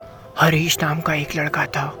हरीश नाम का एक लड़का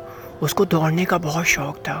था। उसको दौड़ने का बहुत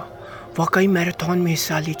शौक था। वह कई मैराथन में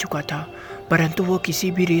हिस्सा ले चुका था, परंतु वो किसी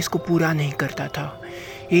भी रेस को पूरा नहीं करता था।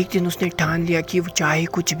 एक दिन उसने ठान लिया कि वो चाहे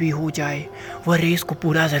कुछ भी हो जाए, वह रेस को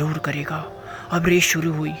पूरा ज़रूर करेगा। अब रेस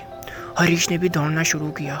शुरू हुई। हरीश ने भी दौड़ना शुरू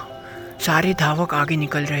किया। सारे धावक आगे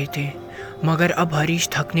निकल रहे थे, मगर अब हरीश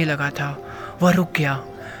थकने लगा था। वह रुक गया।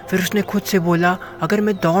 फिर उसने खुद से बोला, अगर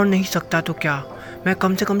मैं दौड़ नहीं सकता तो क्या, मैं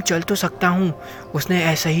कम से कम चल तो सकता हूँ। उसने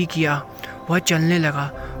ऐसा ही किया। वह चलने लगा,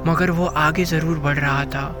 मगर वो आगे ज़रूर बढ़ रहा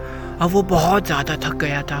था। अब वो बहुत ज़्यादा थक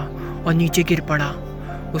गया था और नीचे गिर पड़ा।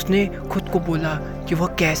 उसने खुद को बोला कि वह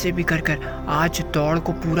कैसे भी कर आज दौड़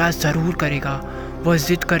को पूरा ज़रूर करेगा। वह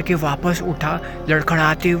ज़िद करके वापस उठा,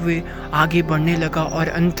 लड़खड़ाते हुए आगे बढ़ने लगा और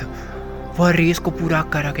अंत वह रेस को पूरा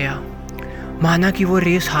कर गया। माना कि वो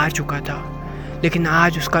रेस हार चुका था, लेकिन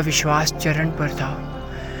आज उसका विश्वास चरण पर था,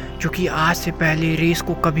 क्योंकि आज से पहले रेस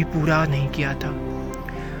को कभी पूरा नहीं किया था।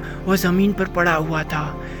 वह ज़मीन पर पड़ा हुआ था,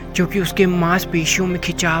 क्योंकि उसके मांसपेशियों में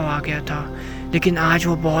खिंचाव आ गया था। लेकिन आज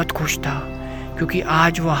वह बहुत खुश था, क्योंकि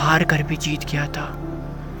आज वह हार कर भी जीत गया था।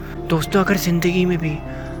 दोस्तों, अगर ज़िंदगी में भी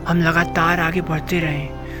हम लगातार आगे बढ़ते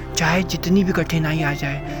रहें, चाहे जितनी भी कठिनाई आ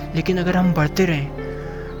जाए, लेकिन अगर हम बढ़ते रहें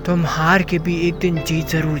तो हम हार के भी एक दिन जीत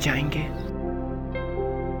ज़रूर जाएंगे।